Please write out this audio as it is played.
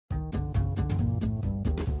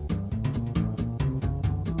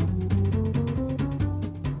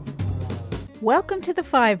Welcome to the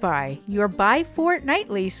 5x, your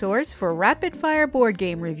bi-fortnightly source for rapid-fire board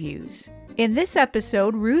game reviews. In this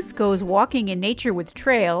episode, Ruth goes walking in nature with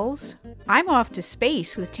trails, I'm off to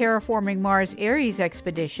space with Terraforming Mars Ares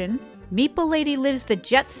expedition, Meeple Lady lives the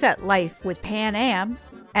jet-set life with Pan Am,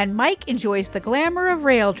 and Mike enjoys the glamour of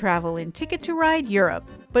rail travel in Ticket to Ride Europe.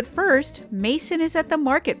 But first, Mason is at the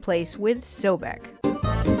marketplace with Sobek.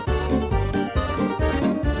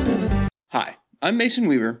 Hi, I'm Mason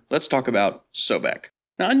Weaver. Let's talk about Sobek.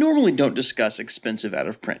 Now, I normally don't discuss expensive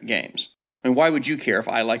out-of-print games. And why would you care if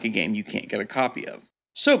I like a game you can't get a copy of?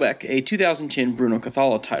 Sobek, a 2010 Bruno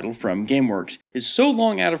Cathala title from GameWorks, is so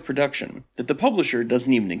long out of production that the publisher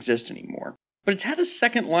doesn't even exist anymore. But it's had a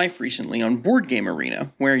second life recently on Board Game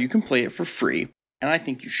Arena, where you can play it for free, and I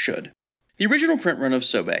think you should. The original print run of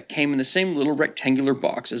Sobek came in the same little rectangular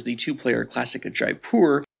box as the two-player classic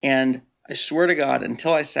Jaipur, and I swear to God,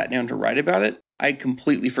 until I sat down to write about it, I'd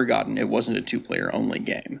completely forgotten it wasn't a two-player only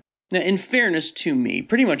game. Now, in fairness to me,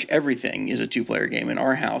 pretty much everything is a two-player game in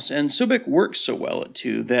our house, and Sobek works so well at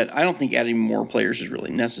two that I don't think adding more players is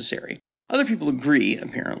really necessary. Other people agree,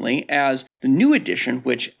 apparently, as the new edition,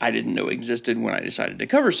 which I didn't know existed when I decided to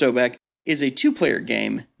cover Sobek, is a two-player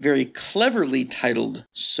game very cleverly titled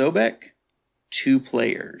Sobek 2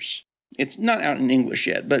 Players. It's not out in English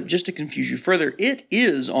yet, but just to confuse you further, it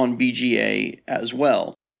is on BGA as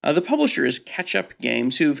well. The publisher is Catch Up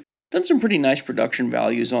Games, who've done some pretty nice production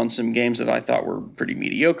values on some games that I thought were pretty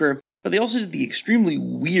mediocre, but they also did the extremely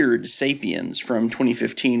weird Sapiens from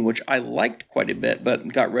 2015, which I liked quite a bit, but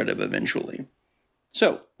got rid of eventually.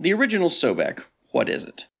 So, the original Sobek, what is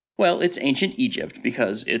it? Well, it's ancient Egypt,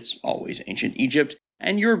 because it's always ancient Egypt,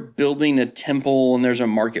 and you're building a temple, and there's a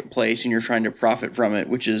marketplace, and you're trying to profit from it,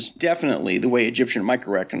 which is definitely the way Egyptian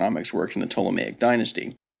microeconomics worked in the Ptolemaic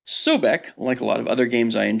dynasty. Sobek, like a lot of other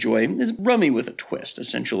games I enjoy, is rummy with a twist,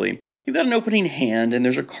 essentially. You've got an opening hand, and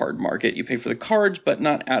there's a card market. You pay for the cards, but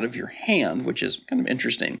not out of your hand, which is kind of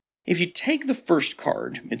interesting. If you take the first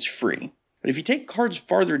card, it's free. But if you take cards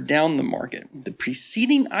farther down the market, the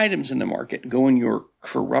preceding items in the market go in your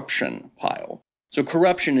corruption pile. So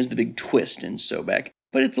corruption is the big twist in Sobek,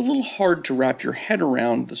 but it's a little hard to wrap your head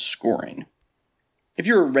around the scoring. If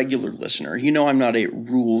you're a regular listener, you know I'm not a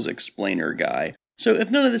rules explainer guy. So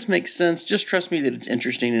if none of this makes sense, just trust me that it's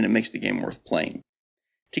interesting and it makes the game worth playing.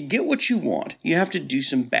 To get what you want, you have to do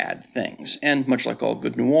some bad things, and much like all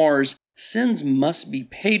good noirs, sins must be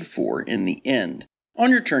paid for in the end.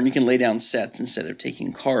 On your turn, you can lay down sets instead of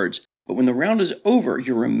taking cards, but when the round is over,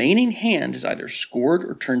 your remaining hand is either scored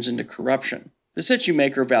or turns into corruption. The sets you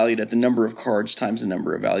make are valued at the number of cards times the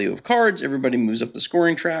number of value of cards. Everybody moves up the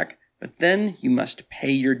scoring track, but then you must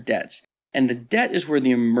pay your debts, and the debt is where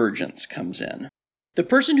the emergence comes in. The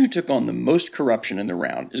person who took on the most corruption in the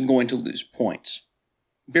round is going to lose points.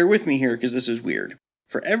 Bear with me here because this is weird.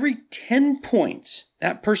 For every 10 points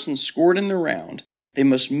that person scored in the round, they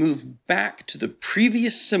must move back to the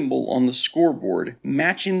previous symbol on the scoreboard,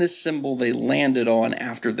 matching the symbol they landed on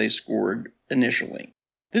after they scored initially.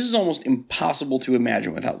 This is almost impossible to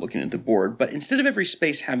imagine without looking at the board, but instead of every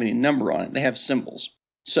space having a number on it, they have symbols.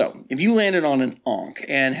 So, if you landed on an Ankh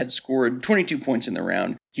and had scored 22 points in the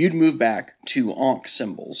round, you'd move back 2 Ankh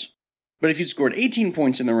symbols. But if you'd scored 18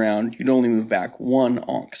 points in the round, you'd only move back 1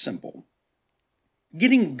 Ankh symbol.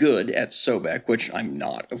 Getting good at Sobek, which I'm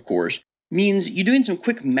not, of course, means you're doing some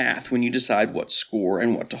quick math when you decide what score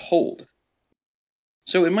and what to hold.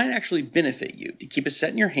 So it might actually benefit you to keep a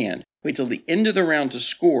set in your hand, wait till the end of the round to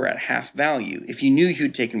score at half value if you knew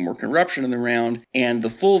you'd taken more corruption in the round, and the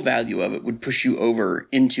full value of it would push you over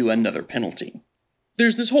into another penalty.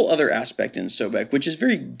 There's this whole other aspect in Sobek, which is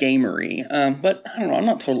very gamery, but I don't know, I'm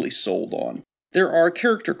not totally sold on. There are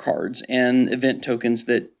character cards and event tokens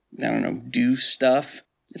that, do stuff.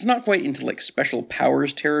 It's not quite into like special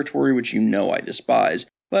powers territory, which you know I despise,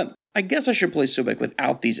 but I guess I should play Sobek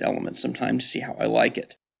without these elements sometime to see how I like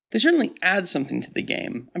it. They certainly add something to the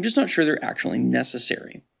game, I'm just not sure they're actually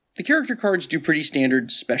necessary. The character cards do pretty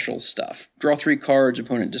standard special stuff. Draw 3 cards,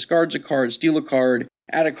 opponent discards a card, steal a card,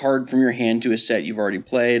 add a card from your hand to a set you've already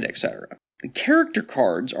played, etc. The character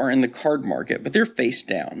cards are in the card market, but they're face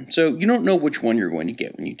down, so you don't know which one you're going to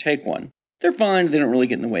get when you take one. They're fine, they don't really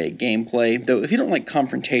get in the way of gameplay, though if you don't like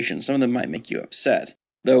confrontation, some of them might make you upset.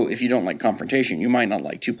 Though if you don't like confrontation, you might not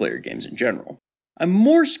like two-player games in general. I'm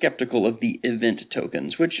more skeptical of the event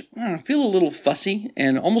tokens, which feel a little fussy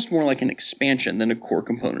and almost more like an expansion than a core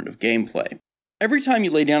component of gameplay. Every time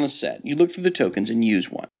you lay down a set, you look through the tokens and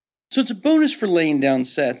use one. So it's a bonus for laying down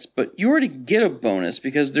sets, but you already get a bonus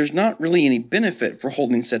because there's not really any benefit for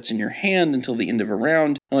holding sets in your hand until the end of a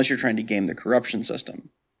round, unless you're trying to game the corruption system.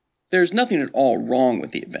 There's nothing at all wrong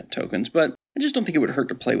with the event tokens, but I just don't think it would hurt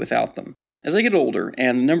to play without them. As I get older,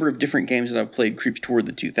 and the number of different games that I've played creeps toward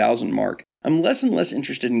the 2000 mark, I'm less and less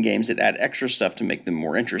interested in games that add extra stuff to make them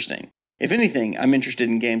more interesting. If anything, I'm interested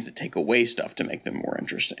in games that take away stuff to make them more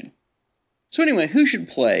interesting. So anyway, who should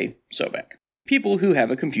play Sobek? People who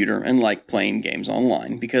have a computer and like playing games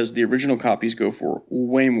online, because the original copies go for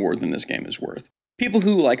way more than this game is worth. People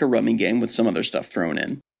who like a rummy game with some other stuff thrown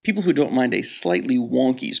in. People who don't mind a slightly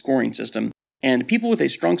wonky scoring system. And people with a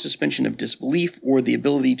strong suspension of disbelief or the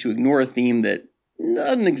ability to ignore a theme that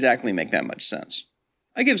doesn't exactly make that much sense.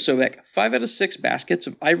 I give Sobek 5 out of 6 baskets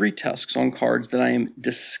of ivory tusks on cards that I am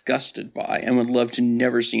disgusted by and would love to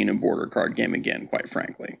never see in a border card game again, quite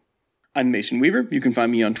frankly. I'm Mason Weaver. You can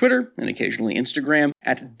find me on Twitter and occasionally Instagram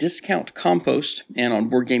at Discount Compost and on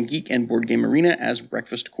Board Game Geek and Board Game Arena as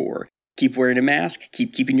Breakfast Core. Keep wearing a mask,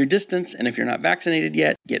 keep keeping your distance, and if you're not vaccinated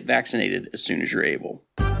yet, get vaccinated as soon as you're able.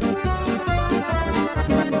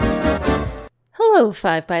 Hello,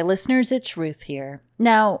 5by listeners, it's Ruth here.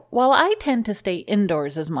 Now, while I tend to stay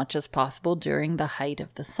indoors as much as possible during the height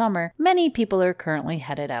of the summer, many people are currently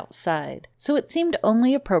headed outside, so it seemed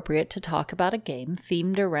only appropriate to talk about a game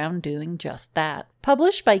themed around doing just that.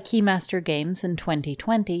 Published by Keymaster Games in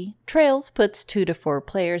 2020, Trails puts 2 to 4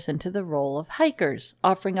 players into the role of hikers,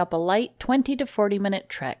 offering up a light 20 to 40 minute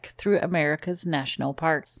trek through America's national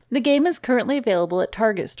parks. The game is currently available at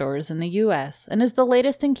Target stores in the US and is the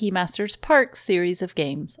latest in Keymaster's Parks series of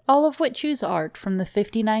games, all of which use art from the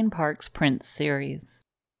 59 Parks Prince series.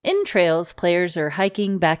 In Trails, players are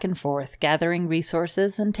hiking back and forth, gathering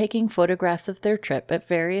resources and taking photographs of their trip at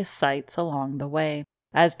various sites along the way.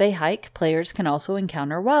 As they hike, players can also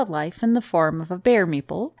encounter wildlife in the form of a bear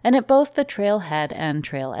meeple, and at both the trailhead and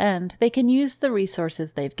trail end, they can use the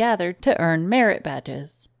resources they've gathered to earn merit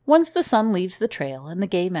badges. Once the sun leaves the trail and the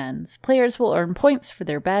game ends, players will earn points for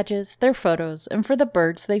their badges, their photos, and for the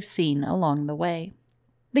birds they've seen along the way.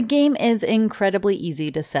 The game is incredibly easy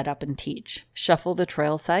to set up and teach. Shuffle the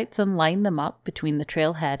trail sites and line them up between the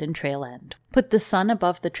trailhead and trail end. Put the sun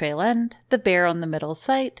above the trail end, the bear on the middle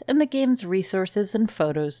site, and the game's resources and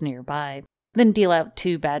photos nearby. Then deal out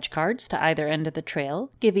 2 badge cards to either end of the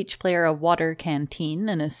trail, give each player a water canteen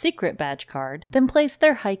and a secret badge card, then place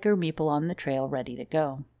their hiker meeple on the trail ready to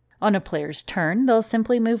go. On a player's turn, they'll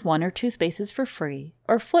simply move 1 or 2 spaces for free,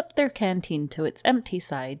 or flip their canteen to its empty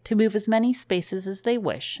side to move as many spaces as they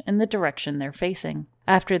wish in the direction they're facing.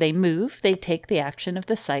 After they move, they take the action of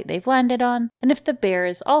the site they've landed on, and if the bear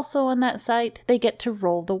is also on that site, they get to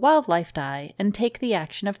roll the wildlife die and take the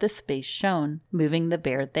action of the space shown, moving the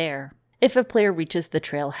bear there. If a player reaches the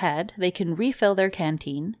trailhead, they can refill their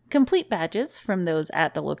canteen, complete badges from those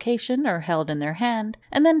at the location or held in their hand,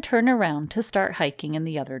 and then turn around to start hiking in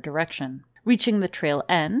the other direction. Reaching the trail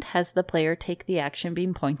end has the player take the action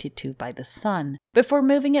being pointed to by the sun, before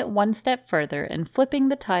moving it 1 step further and flipping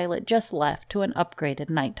the tile it just left to an upgraded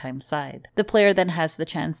nighttime side. The player then has the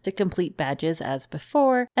chance to complete badges as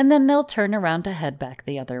before, and then they'll turn around to head back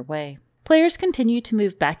the other way. Players continue to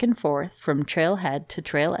move back and forth from trailhead to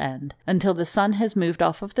trail end until the sun has moved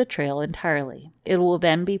off of the trail entirely. It will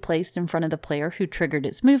then be placed in front of the player who triggered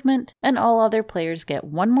its movement, and all other players get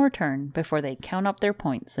 1 more turn before they count up their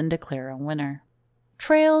points and declare a winner.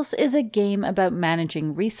 Trails is a game about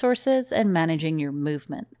managing resources and managing your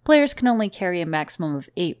movement. Players can only carry a maximum of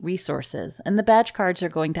 8 resources, and the badge cards are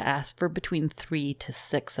going to ask for between 3 to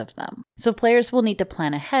 6 of them. So players will need to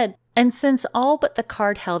plan ahead, and since all but the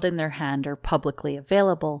card held in their hand are publicly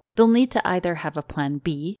available, they'll need to either have a plan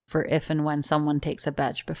B for if and when someone takes a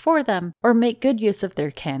badge before them, or make good use of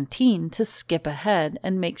their canteen to skip ahead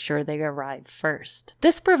and make sure they arrive first.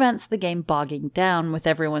 This prevents the game bogging down with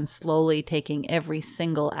everyone slowly taking every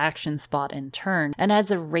single action spot in turn, and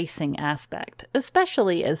adds a racing aspect,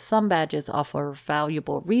 especially as some badges offer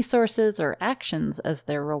valuable resources or actions as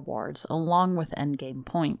their rewards along with endgame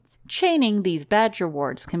points. Chaining these badge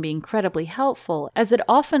rewards can be incredibly helpful, as it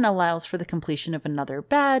often allows for the completion of another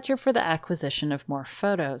badge or for the acquisition of more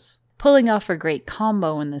photos. Pulling off a great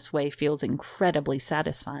combo in this way feels incredibly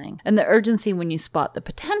satisfying, and the urgency when you spot the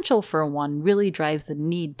potential for one really drives the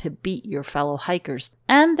need to beat your fellow hikers.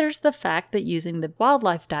 And there's the fact that using the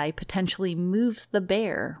wildlife die potentially moves the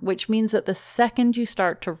bear, which means that the second you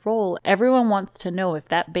start to roll, everyone wants to know if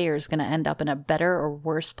that bear is going to end up in a better or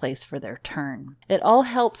worse place for their turn. It all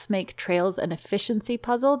helps make Trails an efficiency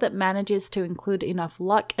puzzle that manages to include enough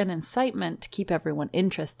luck and incitement to keep everyone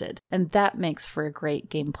interested, and that makes for a great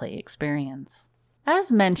gameplay experience.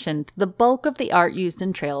 As mentioned, the bulk of the art used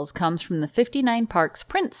in Trails comes from the 59 Parks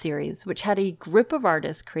print series, which had a group of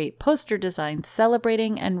artists create poster designs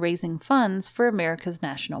celebrating and raising funds for America's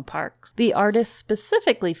national parks. The artists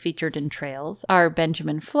specifically featured in Trails are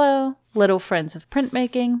Benjamin Flo, Little Friends of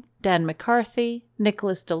Printmaking, Dan McCarthy,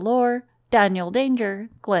 Nicholas Delore, Daniel Danger,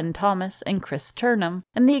 Glenn Thomas, and Chris Turnham,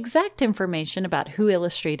 and the exact information about who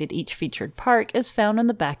illustrated each featured park is found on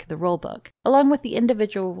the back of the rulebook, along with the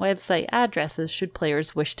individual website addresses should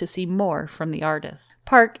players wish to see more from the artists.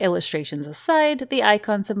 Park illustrations aside, the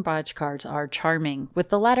icons and badge cards are charming, with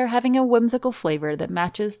the latter having a whimsical flavor that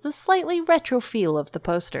matches the slightly retro feel of the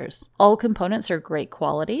posters. All components are great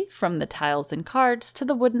quality, from the tiles and cards to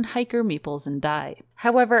the wooden hiker meeples and die.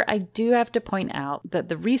 However, I do have to point out that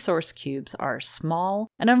the resource cubes are small,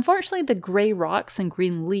 and unfortunately the gray rocks and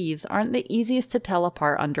green leaves aren't the easiest to tell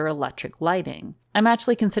apart under electric lighting. I'm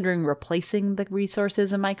actually considering replacing the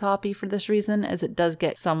resources in my copy for this reason, as it does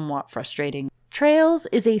get somewhat frustrating. Trails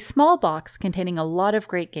is a small box containing a lot of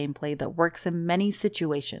great gameplay that works in many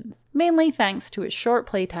situations, mainly thanks to its short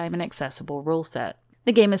playtime and accessible rule set.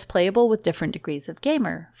 The game is playable with different degrees of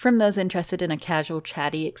gamer, from those interested in a casual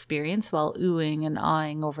chatty experience while oohing and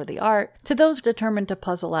aahing over the art, to those determined to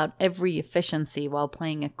puzzle out every efficiency while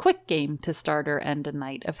playing a quick game to start or end a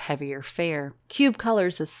night of heavier fare. Cube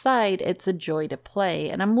colors aside, it's a joy to play,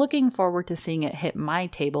 and I'm looking forward to seeing it hit my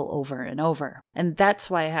table over and over. And that's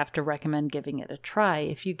why I have to recommend giving it a try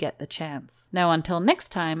if you get the chance. Now until next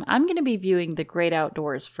time, I'm going to be viewing the great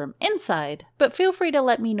outdoors from inside, but feel free to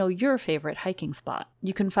let me know your favorite hiking spot.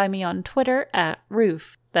 You can find me on Twitter at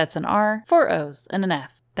Roof. That's an R, 4 O's, and an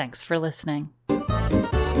F. Thanks for listening.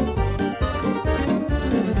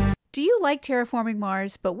 Do you like Terraforming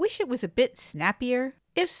Mars but wish it was a bit snappier?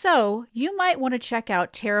 If so, you might want to check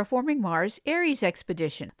out Terraforming Mars Ares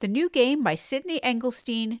Expedition, the new game by Sidney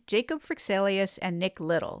Engelstein, Jacob Frixelius, and Nick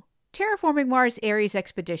Little. Terraforming Mars Ares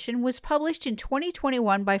Expedition was published in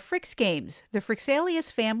 2021 by Frix Games, the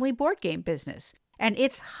Frixelius family board game business. And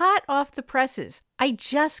it's hot off the presses. I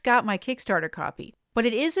just got my Kickstarter copy, but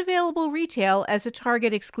it is available retail as a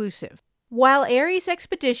Target exclusive. While Ares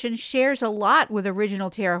Expedition shares a lot with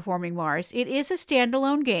original Terraforming Mars, it is a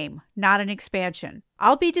standalone game, not an expansion.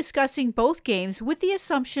 I'll be discussing both games with the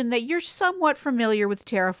assumption that you're somewhat familiar with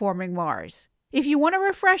Terraforming Mars. If you want a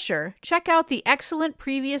refresher, check out the excellent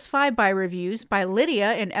previous 5x reviews by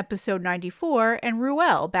Lydia in episode 94 and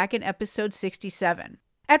Ruel back in episode 67.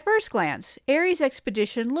 At first glance, Ares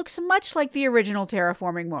Expedition looks much like the original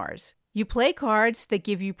Terraforming Mars. You play cards that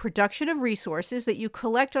give you production of resources that you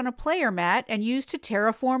collect on a player mat and use to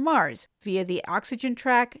terraform Mars via the oxygen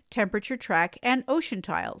track, temperature track, and ocean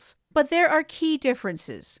tiles. But there are key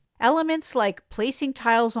differences. Elements like placing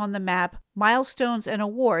tiles on the map, milestones, and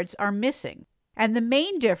awards are missing. And the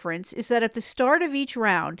main difference is that at the start of each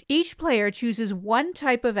round, each player chooses one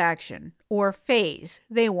type of action, or phase,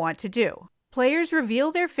 they want to do. Players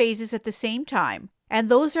reveal their phases at the same time, and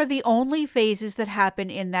those are the only phases that happen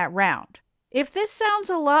in that round. If this sounds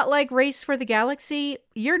a lot like Race for the Galaxy,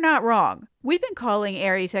 you're not wrong. We've been calling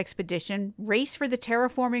Ares Expedition Race for the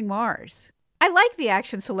Terraforming Mars. I like the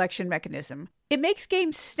action selection mechanism. It makes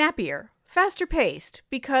games snappier, faster paced,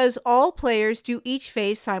 because all players do each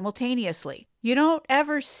phase simultaneously. You don't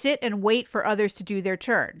ever sit and wait for others to do their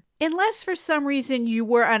turn, unless for some reason you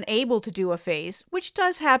were unable to do a phase, which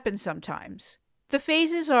does happen sometimes. The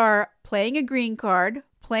phases are playing a green card,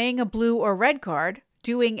 playing a blue or red card,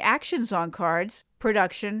 doing actions on cards,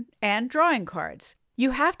 production, and drawing cards.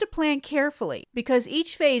 You have to plan carefully, because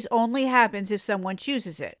each phase only happens if someone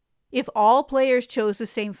chooses it. If all players chose the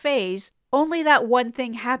same phase, only that one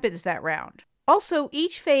thing happens that round. Also,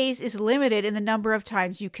 each phase is limited in the number of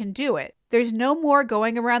times you can do it. There's no more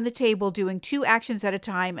going around the table doing 2 actions at a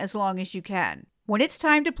time as long as you can. When it's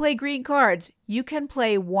time to play green cards, you can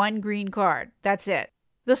play 1 green card. That's it.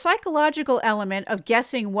 The psychological element of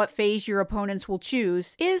guessing what phase your opponents will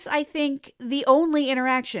choose is, I think, the only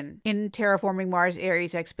interaction in Terraforming Mars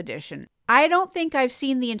Ares Expedition. I don't think I've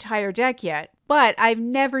seen the entire deck yet, but I've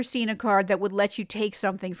never seen a card that would let you take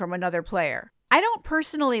something from another player. I don't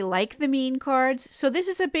personally like the mean cards, so this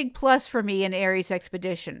is a big plus for me in Ares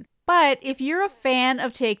Expedition. But if you're a fan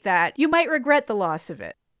of Take That, you might regret the loss of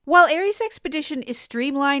it. While Ares Expedition is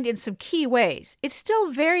streamlined in some key ways, it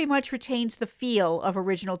still very much retains the feel of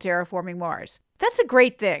original Terraforming Mars. That's a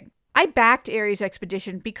great thing. I backed Ares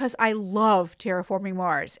Expedition because I love Terraforming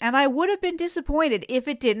Mars, and I would have been disappointed if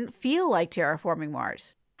it didn't feel like Terraforming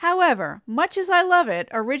Mars. However, much as I love it,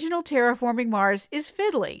 original Terraforming Mars is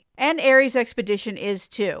fiddly, and Ares Expedition is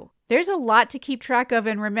too. There's a lot to keep track of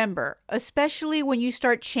and remember, especially when you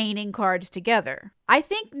start chaining cards together. I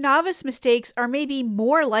think novice mistakes are maybe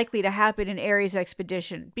more likely to happen in Ares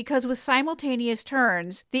Expedition because with simultaneous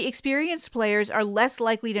turns, the experienced players are less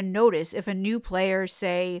likely to notice if a new player,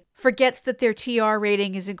 say, forgets that their TR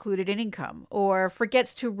rating is included in income, or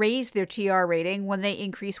forgets to raise their TR rating when they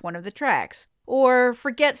increase one of the tracks, or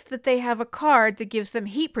forgets that they have a card that gives them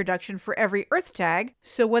heat production for every earth tag,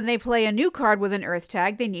 so when they play a new card with an earth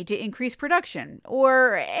tag, they need to increase production,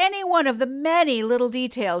 or any one of the many little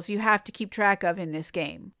details you have to keep track of in this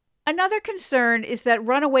game. Another concern is that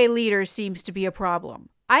runaway leader seems to be a problem.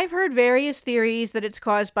 I've heard various theories that it's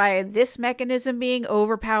caused by this mechanism being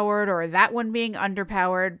overpowered or that one being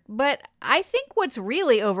underpowered, but I think what's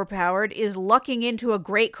really overpowered is lucking into a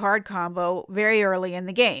great card combo very early in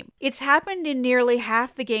the game. It's happened in nearly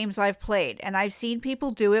half the games I've played, and I've seen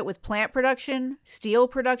people do it with plant production, steel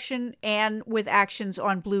production, and with actions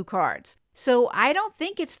on blue cards. So I don't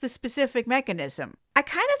think it's the specific mechanism. I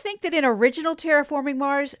kind of think that in original Terraforming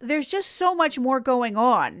Mars, there's just so much more going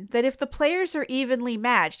on that if the players are evenly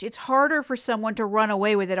matched, it's harder for someone to run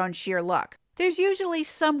away with it on sheer luck. There's usually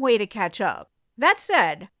some way to catch up. That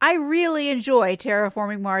said, I really enjoy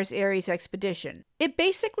Terraforming Mars Ares Expedition. It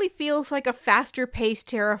basically feels like a faster-paced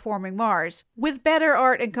Terraforming Mars, with better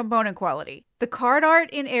art and component quality. The card art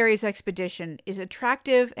in Ares Expedition is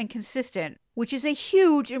attractive and consistent, which is a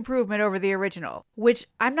huge improvement over the original, which,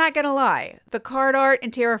 I'm not gonna lie, the card art in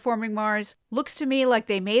Terraforming Mars looks to me like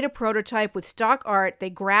they made a prototype with stock art they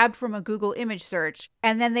grabbed from a Google image search,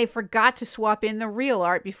 and then they forgot to swap in the real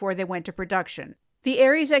art before they went to production. The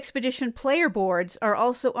Ares Expedition player boards are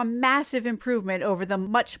also a massive improvement over the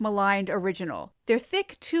much maligned original. They're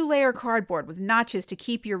thick 2-layer cardboard with notches to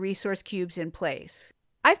keep your resource cubes in place.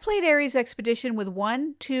 I've played Ares Expedition with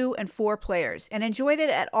 1, 2, and 4 players, and enjoyed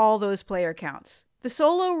it at all those player counts. The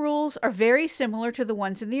solo rules are very similar to the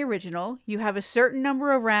ones in the original. You have a certain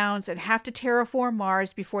number of rounds and have to terraform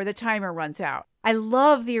Mars before the timer runs out. I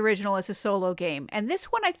love the original as a solo game, and this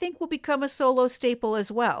one I think will become a solo staple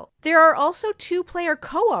as well. There are also 2-player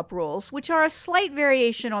co-op rules, which are a slight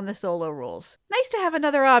variation on the solo rules. Nice to have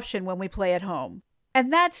another option when we play at home.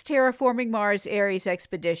 And that's Terraforming Mars Ares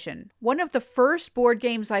Expedition, one of the first board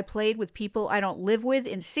games I played with people I don't live with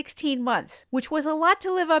in 16 months, which was a lot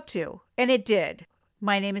to live up to, and it did.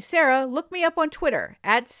 My name is Sarah. Look me up on Twitter,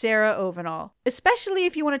 @SarahOvenall. Especially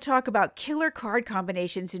if you want to talk about killer card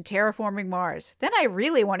combinations in Terraforming Mars. Then I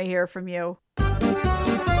really want to hear from you.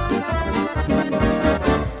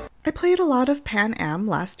 I played a lot of Pan Am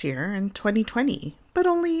last year in 2020, but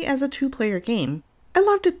only as a 2-player game. I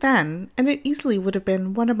loved it then, and it easily would have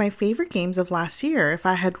been one of my favorite games of last year if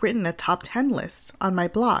I had written a top 10 list on my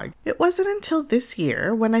blog. It wasn't until this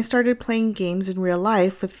year, when I started playing games in real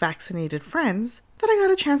life with vaccinated friends, that I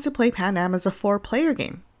got a chance to play Pan Am as a 4-player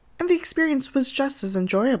game, and the experience was just as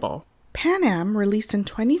enjoyable. Pan Am, released in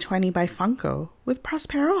 2020 by Funko, with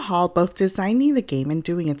Prospero Hall both designing the game and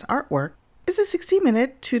doing its artwork, is a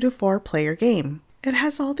 60-minute 2 to 4-player game. It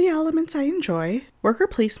has all the elements I enjoy: worker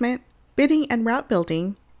placement, bidding and route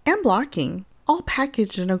building, and blocking, all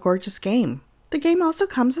packaged in a gorgeous game. The game also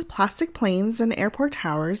comes with plastic planes and airport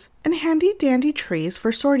towers, and handy-dandy trays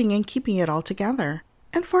for sorting and keeping it all together.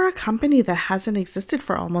 And for a company that hasn't existed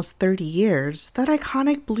for almost 30 years, that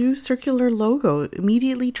iconic blue circular logo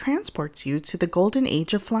immediately transports you to the golden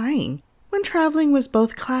age of flying, when traveling was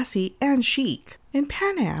both classy and chic. In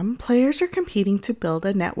Pan Am, players are competing to build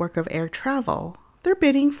a network of air travel. They're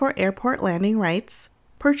bidding for airport landing rights,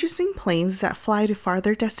 purchasing planes that fly to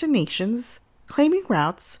farther destinations, claiming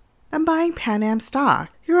routes, and buying Pan Am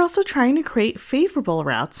stock. You're also trying to create favorable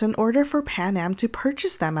routes in order for Pan Am to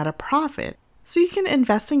purchase them at a profit, so you can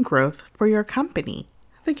invest in growth for your company.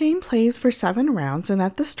 The game plays for 7 rounds, and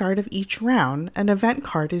at the start of each round, an event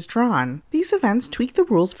card is drawn. These events tweak the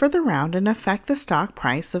rules for the round and affect the stock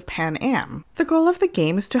price of Pan Am. The goal of the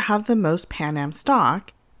game is to have the most Pan Am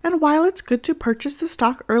stock, and while it's good to purchase the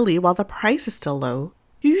stock early while the price is still low,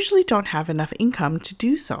 you usually don't have enough income to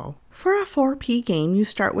do so. For a 4P game, you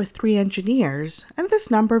start with 3 engineers, and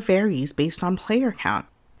this number varies based on player count,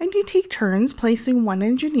 and you take turns placing 1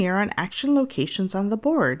 engineer on action locations on the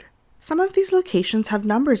board. Some of these locations have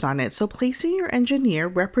numbers on it, so placing your engineer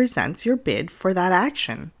represents your bid for that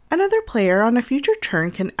action. Another player on a future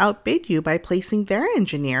turn can outbid you by placing their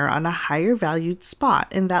engineer on a higher valued spot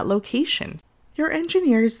in that location. Your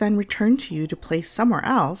engineer is then returned to you to place somewhere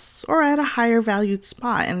else, or at a higher valued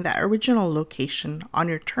spot in that original location on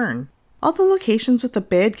your turn. All the locations with a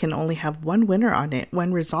bid can only have 1 winner on it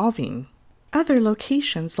when resolving. Other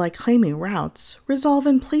locations, like claiming routes, resolve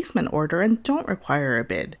in placement order and don't require a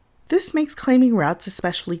bid. This makes claiming routes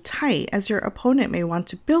especially tight, as your opponent may want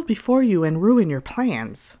to build before you and ruin your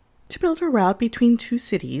plans. To build a route between two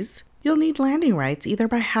cities, you'll need landing rights either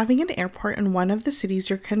by having an airport in one of the cities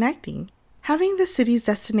you're connecting, having the city's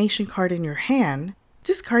destination card in your hand,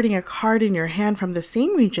 discarding a card in your hand from the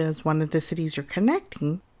same region as one of the cities you're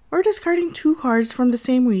connecting, or discarding 2 cards from the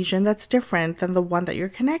same region that's different than the one that you're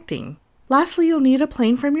connecting. Lastly, you'll need a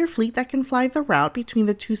plane from your fleet that can fly the route between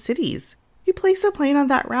the 2 cities. You place the plane on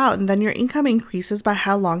that route and then your income increases by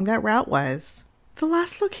how long that route was. The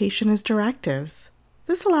last location is directives.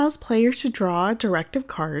 This allows players to draw a directive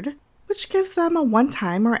card, which gives them a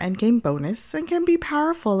one-time or endgame bonus and can be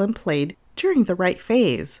powerful and played during the right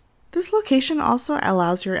phase. This location also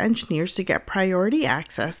allows your engineers to get priority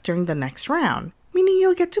access during the next round, meaning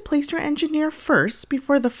you'll get to place your engineer first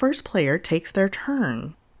before the first player takes their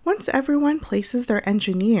turn. Once everyone places their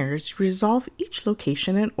engineers, you resolve each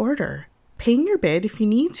location in order, paying your bid if you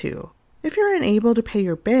need to. If you're unable to pay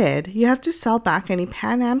your bid, you have to sell back any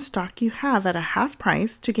Pan Am stock you have at a half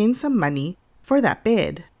price to gain some money for that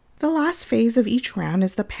bid. The last phase of each round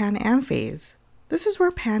is the Pan Am phase. This is where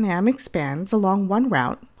Pan Am expands along one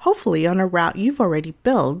route, hopefully on a route you've already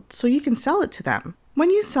built, so you can sell it to them. When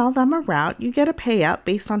you sell them a route, you get a payout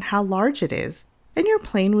based on how large it is, and your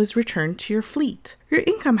plane was returned to your fleet. Your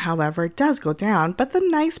income, however, does go down, but the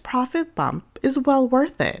nice profit bump is well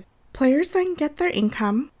worth it. Players then get their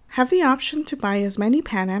income, have the option to buy as many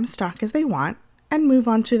Pan Am stock as they want, and move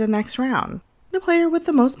on to the next round. The player with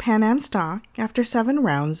the most Pan Am stock after 7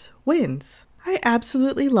 rounds wins. I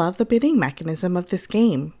absolutely love the bidding mechanism of this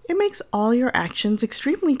game. It makes all your actions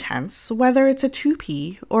extremely tense, whether it's a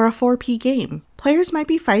 2P or a 4P game. Players might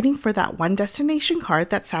be fighting for that one destination card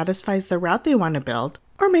that satisfies the route they want to build,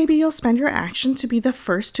 or maybe you'll spend your action to be the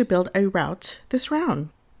first to build a route this round.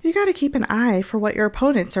 You gotta keep an eye for what your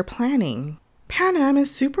opponents are planning. Pan Am is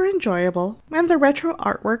super enjoyable, and the retro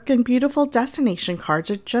artwork and beautiful destination cards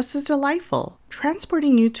are just as delightful,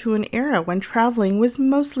 transporting you to an era when traveling was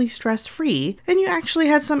mostly stress-free and you actually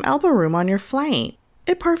had some elbow room on your flight.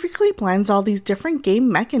 It perfectly blends all these different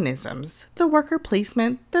game mechanisms, the worker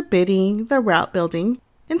placement, the bidding, the route building,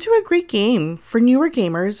 into a great game for newer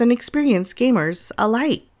gamers and experienced gamers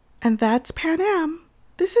alike. And that's Pan Am.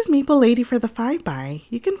 This is Meeple Lady for the 5x.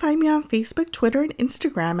 You can find me on Facebook, Twitter, and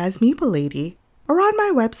Instagram as Meeple Lady, or on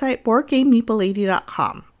my website,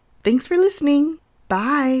 boardgamemeeplelady.com. Thanks for listening.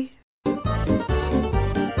 Bye!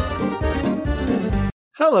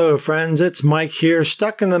 Hello, friends. It's Mike here,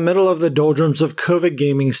 stuck in the middle of the doldrums of COVID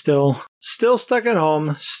gaming still. Still stuck at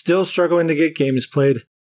home, still struggling to get games played.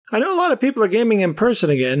 I know a lot of people are gaming in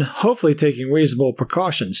person again, hopefully taking reasonable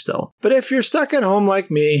precautions still. But if you're stuck at home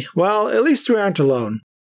like me, well, at least we aren't alone.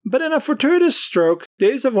 But in a fortuitous stroke,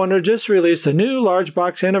 Days of Wonder just released a new large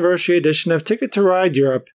box anniversary edition of Ticket to Ride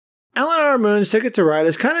Europe. Eleanor Moon's Ticket to Ride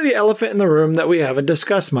is kind of the elephant in the room that we haven't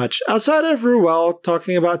discussed much, outside of Ruel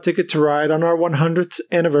talking about Ticket to Ride on our 100th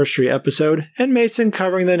anniversary episode, and Mason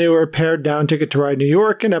covering the newer pared-down Ticket to Ride New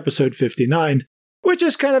York in episode 59, which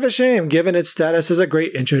is kind of a shame given its status as a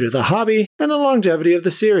great intro to the hobby and the longevity of the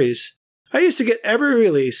series. I used to get every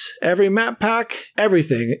release, every map pack,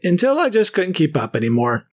 everything, until I just couldn't keep up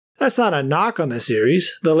anymore. That's not a knock on the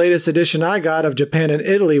series. The latest edition I got of Japan and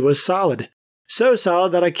Italy was solid. So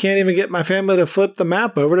solid that I can't even get my family to flip the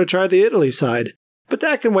map over to try the Italy side. But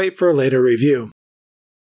that can wait for a later review.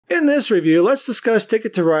 In this review, let's discuss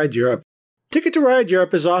Ticket to Ride Europe. Ticket to Ride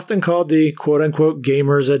Europe is often called the quote-unquote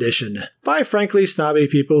Gamers Edition by frankly snobby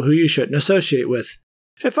people who you shouldn't associate with.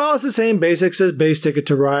 It follows the same basics as base Ticket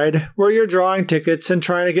to Ride, where you're drawing tickets and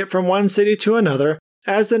trying to get from one city to another,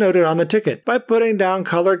 as denoted on the ticket, by putting down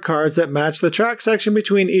colored cards that match the track section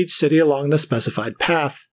between each city along the specified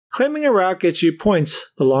path. Claiming a route gets you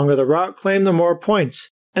points. The longer the route claimed, the more points.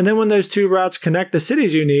 And then when those 2 routes connect the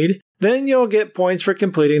cities you need, then you'll get points for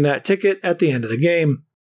completing that ticket at the end of the game.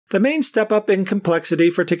 The main step up in complexity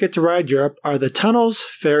for Ticket to Ride Europe are the tunnels,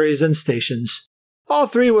 ferries, and stations. All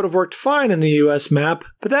 3 would have worked fine in the US map,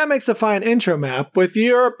 but that makes a fine intro map, with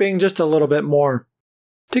Europe being just a little bit more.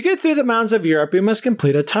 To get through the mountains of Europe, you must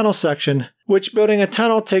complete a tunnel section, which building a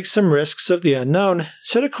tunnel takes some risks of the unknown.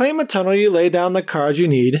 So to claim a tunnel, you lay down the cards you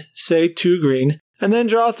need, say 2 green, and then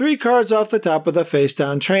draw 3 cards off the top of the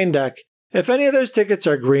face-down train deck. If any of those tickets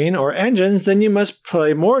are green or engines, then you must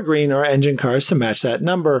play more green or engine cards to match that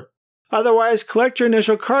number. Otherwise, collect your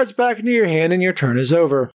initial cards back into your hand and your turn is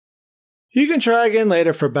over. You can try again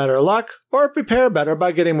later for better luck, or prepare better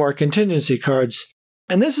by getting more contingency cards.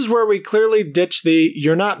 And this is where we clearly ditch the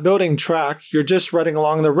you're not building track, you're just riding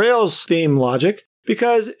along the rails theme logic,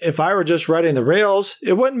 because if I were just riding the rails,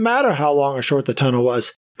 it wouldn't matter how long or short the tunnel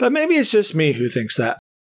was. But maybe it's just me who thinks that.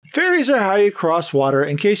 Ferries are how you cross water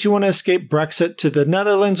in case you want to escape Brexit to the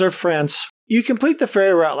Netherlands or France. You complete the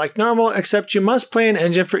ferry route like normal, except you must play an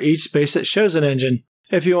engine for each space that shows an engine.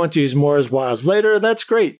 If you want to use more as wilds later, that's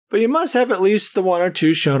great, but you must have at least the one or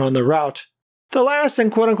two shown on the route. The last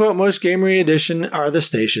and quote-unquote most gamery addition are the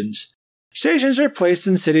stations. Stations are placed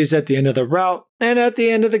in cities at the end of the route, and at the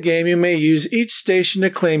end of the game you may use each station to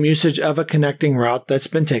claim usage of a connecting route that's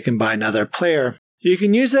been taken by another player. You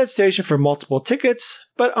can use that station for multiple tickets,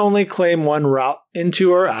 but only claim one route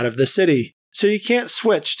into or out of the city, so you can't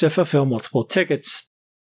switch to fulfill multiple tickets.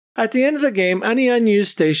 At the end of the game, any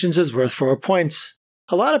unused stations is worth 4 points.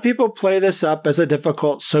 A lot of people play this up as a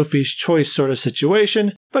difficult Sophie's Choice sort of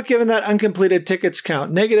situation, but given that uncompleted tickets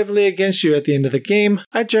count negatively against you at the end of the game,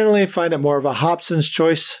 I generally find it more of a Hobson's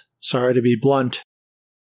choice. Sorry to be blunt.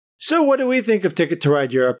 So what do we think of Ticket to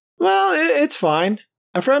Ride Europe? Well, it's fine.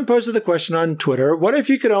 A friend posted the question on Twitter, what if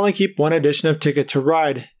you could only keep one edition of Ticket to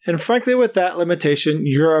Ride? And frankly, with that limitation,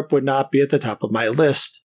 Europe would not be at the top of my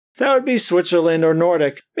list. That would be Switzerland or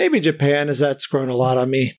Nordic, maybe Japan, as that's grown a lot on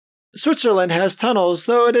me. Switzerland has tunnels,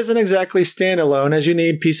 though it isn't exactly standalone as you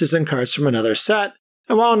need pieces and carts from another set,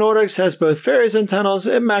 and while Nordics has both ferries and tunnels,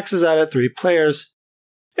 it maxes out at 3 players.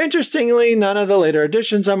 Interestingly, none of the later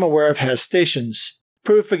editions I'm aware of has stations.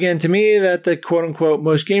 Proof again to me that the quote-unquote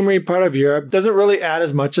most gamery part of Europe doesn't really add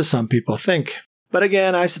as much as some people think. But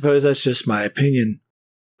again, I suppose that's just my opinion.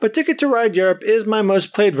 But Ticket to Ride Europe is my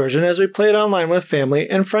most played version as we play it online with family,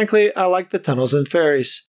 and frankly, I like the tunnels and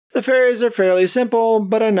ferries. The ferries are fairly simple,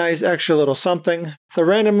 but a nice extra little something. The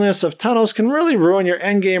randomness of tunnels can really ruin your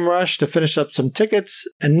endgame rush to finish up some tickets,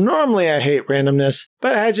 and normally I hate randomness,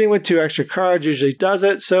 but hedging with 2 extra cards usually does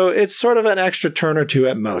it, so it's sort of an extra turn or 2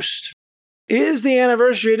 at most. Is the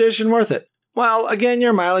Anniversary Edition worth it? Well, again,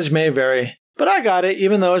 your mileage may vary, but I got it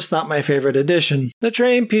even though it's not my favorite edition. The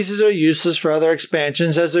train pieces are useless for other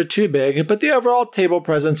expansions as they're too big, but the overall table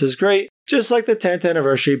presence is great, just like the 10th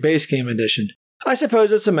Anniversary Base Game Edition. I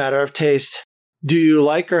suppose it's a matter of taste. Do you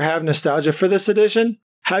like or have nostalgia for this edition?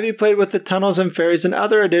 Have you played with the tunnels and ferries in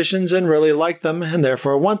other editions and really like them and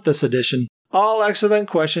therefore want this edition? All excellent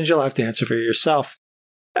questions you'll have to answer for yourself.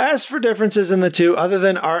 As for differences in the two, other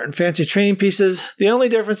than art and fancy train pieces, the only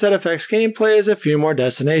difference that affects gameplay is a few more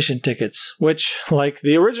destination tickets, which, like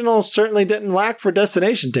the original, certainly didn't lack for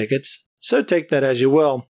destination tickets, so take that as you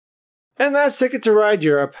will. And that's Ticket to Ride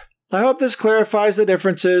Europe. I hope this clarifies the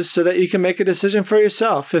differences so that you can make a decision for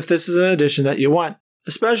yourself if this is an edition that you want,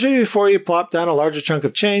 especially before you plop down a larger chunk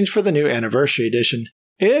of change for the new Anniversary Edition.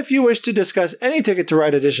 If you wish to discuss any Ticket to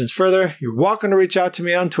Ride editions further, you're welcome to reach out to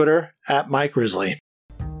me on Twitter @MikeGrizzly.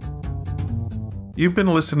 You've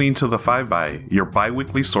been listening to The 5x, your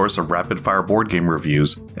bi-weekly source of rapid-fire board game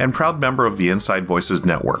reviews and proud member of the Inside Voices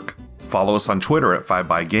Network. Follow us on Twitter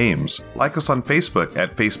 @5bygames. Like us on Facebook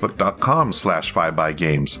at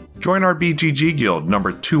facebook.com/5bygames. Join our BGG Guild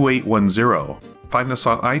number 2810. Find us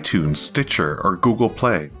on iTunes, Stitcher, or Google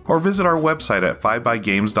Play. Or visit our website at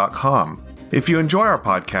 5bygames.com. If you enjoy our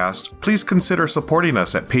podcast, please consider supporting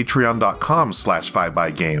us at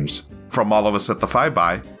patreon.com/5bygames. From all of us at The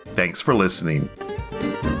 5by, thanks for listening.